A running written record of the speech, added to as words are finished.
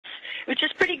which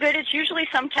is pretty good. It's usually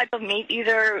some type of meat,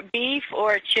 either beef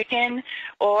or chicken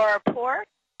or pork,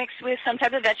 mixed with some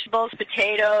type of vegetables,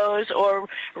 potatoes or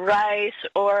rice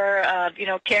or,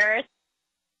 carrots.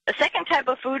 The second type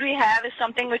of food we have is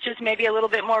something which is maybe a little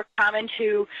bit more common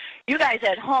to you guys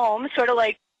at home, sort of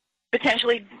like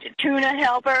potentially tuna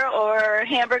helper or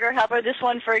hamburger helper. This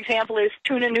one, for example, is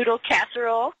tuna noodle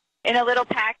casserole in a little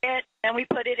packet, and we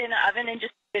put it in the oven and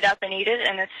just heat it up and eat it,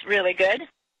 and it's really good.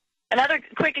 Another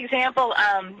quick example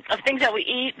of things that we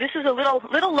eat, this is a little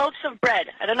loaves of bread.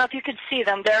 I don't know if you could see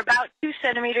them. They're about 2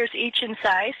 centimeters each in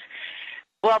size.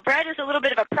 Well, bread is a little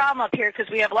bit of a problem up here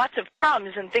because we have lots of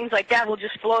crumbs and things like that will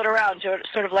just float around,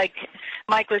 sort of like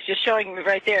Mike was just showing me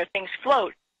right there. Things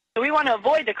float. So we want to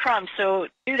avoid the crumbs. So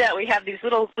to do that, we have these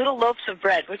little loaves of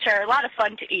bread, which are a lot of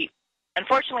fun to eat.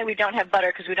 Unfortunately, we don't have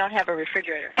butter because we don't have a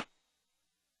refrigerator.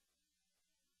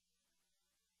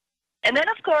 And then,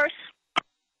 of course,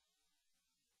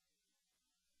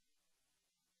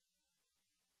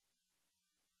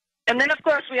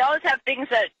 we always have things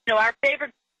that, our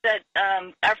favorites that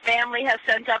our family has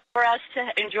sent up for us to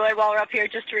enjoy while we're up here,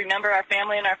 just to remember our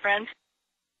family and our friends.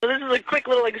 So this is a quick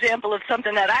little example of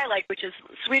something that I like, which is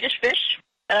Swedish fish.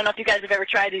 I don't know if you guys have ever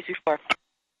tried these before.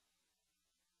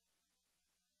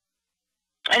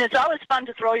 And it's always fun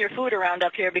to throw your food around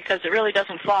up here because it really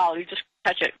doesn't fall. You just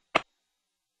touch it.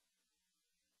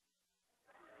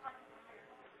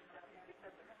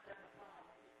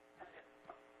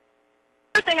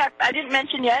 Another thing I didn't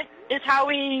mention yet is how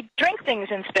we drink things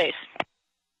in space.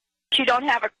 You don't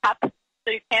have a cup,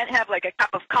 so you can't have like a cup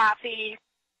of coffee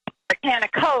or a can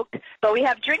of Coke, but we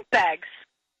have drink bags.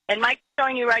 And Mike's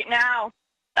showing you right now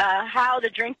how the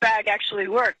drink bag actually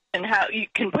works and how you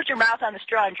can put your mouth on the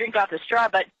straw and drink off the straw,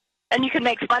 and you can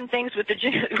make fun things with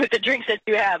the drinks that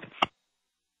you have.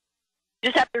 You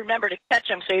just have to remember to catch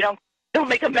them so you don't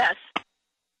make a mess.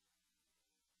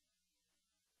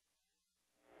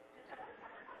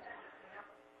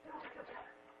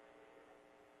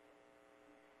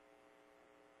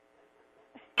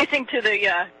 Racing to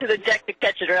the deck to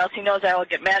catch it, or else he knows I will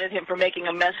get mad at him for making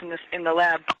a mess in the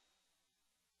lab.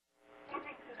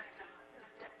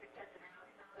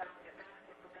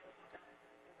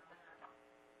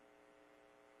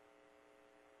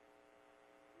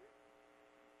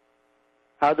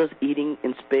 How does eating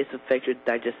in space affect your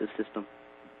digestive system?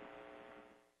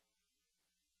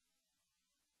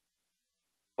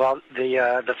 Well,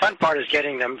 the fun part is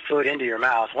getting the food into your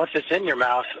mouth. Once it's in your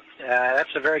mouth,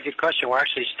 that's a very good question. We're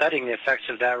actually studying the effects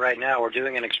of that right now. We're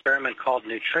doing an experiment called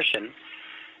nutrition.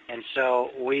 And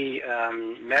so we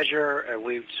measure,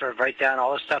 we sort of write down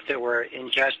all the stuff that we're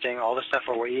ingesting, all the stuff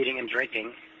that we're eating and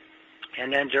drinking.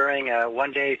 And then during a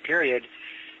one-day period,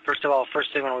 first of all,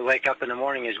 first thing when we wake up in the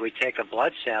morning is we take a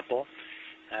blood sample.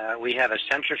 We have a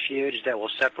centrifuge that will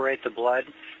separate the blood,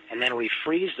 and then we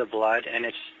freeze the blood, and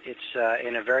it's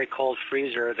in a very cold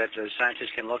freezer that the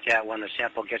scientists can look at when the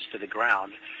sample gets to the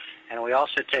ground. And we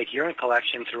also take urine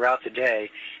collection throughout the day.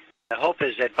 The hope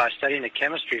is that by studying the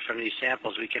chemistry from these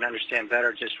samples, we can understand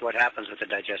better just what happens with the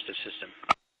digestive system.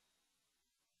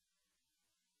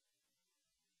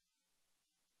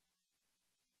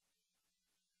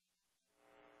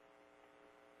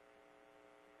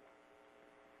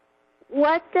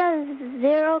 What does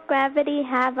zero gravity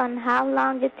have on how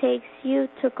long it takes you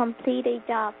to complete a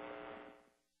job?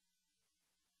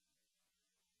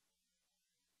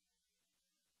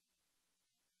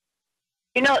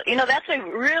 You know, that's a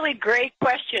really great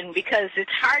question because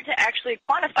it's hard to actually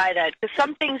quantify that because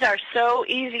some things are so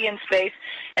easy in space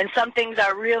and some things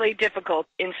are really difficult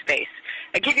in space.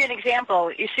 I'll give you an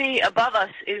example. You see above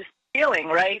us is ceiling,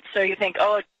 right? So you think,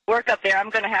 oh, work up there, I'm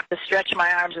going to have to stretch my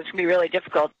arms. It's going to be really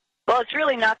difficult. Well, it's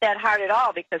really not that hard at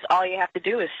all because all you have to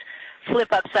do is flip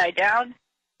upside down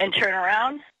and turn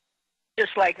around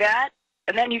just like that,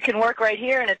 and then you can work right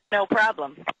here and it's no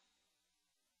problem.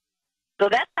 So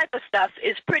that type of stuff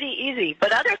is pretty easy.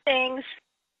 But other things,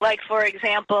 like, for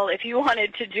example, if you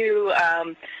wanted to do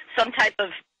some type of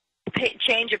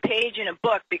change a page in a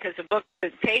book because the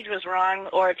page was wrong,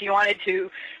 or if you wanted to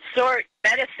sort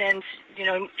medicines,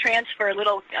 transfer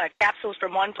little capsules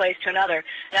from one place to another,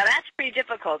 now that's pretty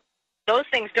difficult. Those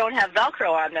things don't have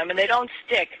Velcro on them, and they don't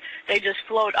stick. They just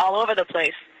float all over the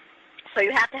place. So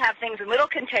you have to have things in little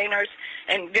containers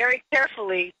and very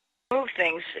carefully move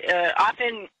things.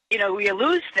 Often, we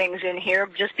lose things in here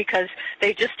just because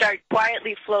they just start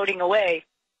quietly floating away.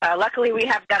 Luckily, we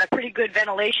have got a pretty good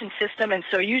ventilation system, and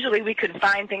so usually we can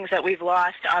find things that we've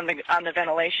lost on the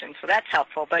ventilation. So that's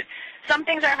helpful. But some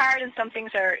things are hard and some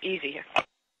things are easy.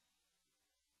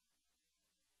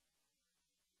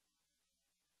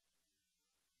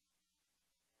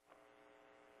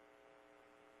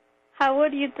 How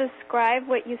would you describe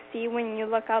what you see when you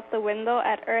look out the window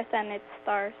at Earth and its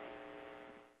stars?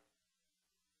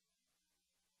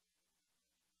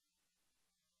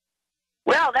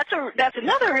 Well, that's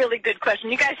another really good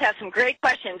question. You guys have some great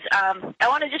questions. I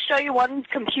want to just show you one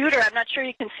computer. I'm not sure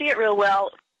you can see it real well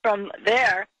from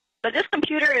there, but this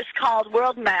computer is called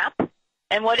World Map,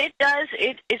 and what it does,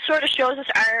 it sort of shows us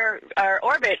our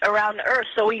orbit around the Earth,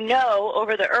 so we know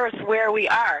over the Earth where we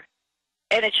are,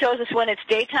 and it shows us when it's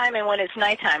daytime and when it's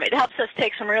nighttime. It helps us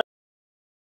take some real